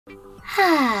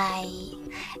Hi!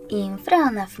 In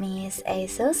front of me is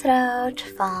Asus ROG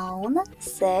Phone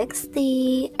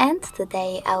 6D, and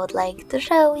today I would like to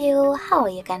show you how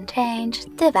you can change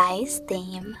device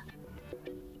theme.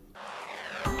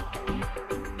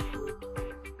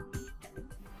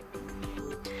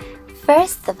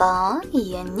 First of all,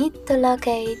 you need to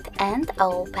locate and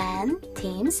open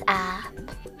Themes app.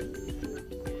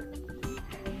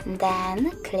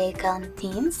 Then click on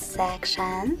Themes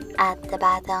section at the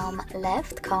bottom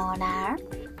left corner.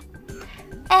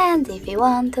 And if you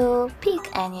want to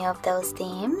pick any of those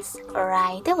themes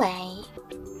right away,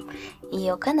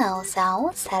 you can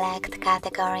also select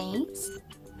categories,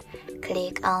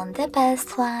 click on the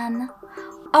best one,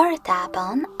 or tap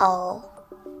on all.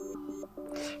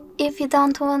 If you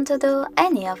don't want to do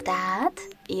any of that,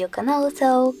 you can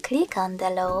also click on the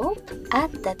loop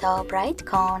at the top right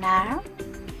corner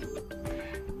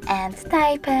and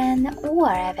type in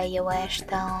wherever you wish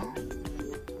to.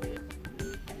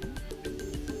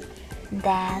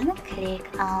 Then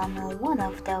click on one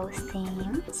of those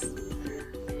themes.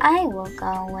 I will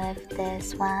go with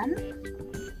this one.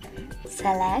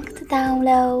 Select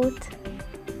download.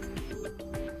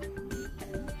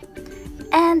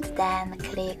 And then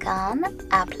click on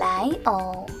apply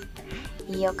all.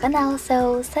 You can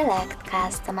also select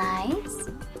customize.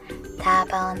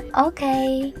 Tap on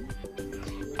OK.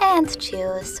 And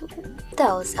choose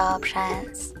those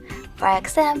options. For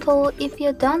example, if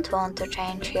you don't want to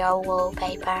change your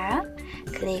wallpaper,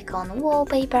 click on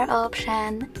Wallpaper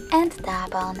option and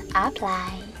tap on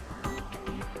Apply.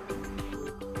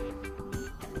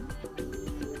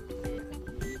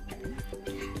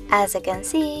 As you can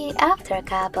see, after a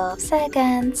couple of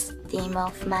seconds, theme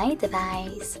of my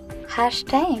device has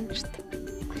changed.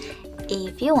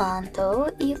 If you want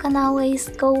to, you can always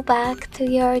go back to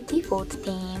your default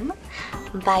theme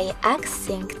by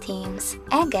accessing themes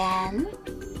again,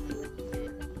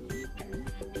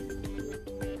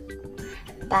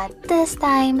 but this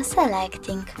time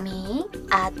selecting me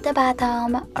at the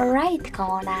bottom right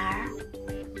corner.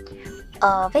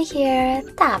 Over here,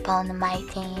 tap on my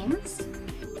themes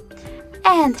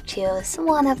and choose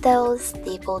one of those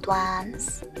default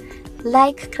ones,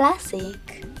 like classic.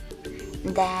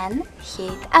 Then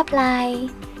hit apply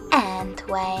and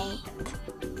wait.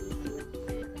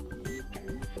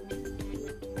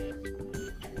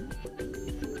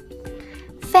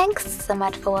 Thanks so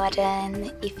much for watching.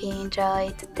 If you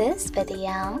enjoyed this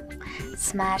video,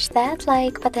 smash that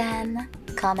like button,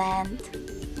 comment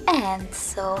and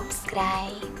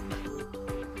subscribe.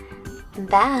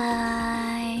 Bye!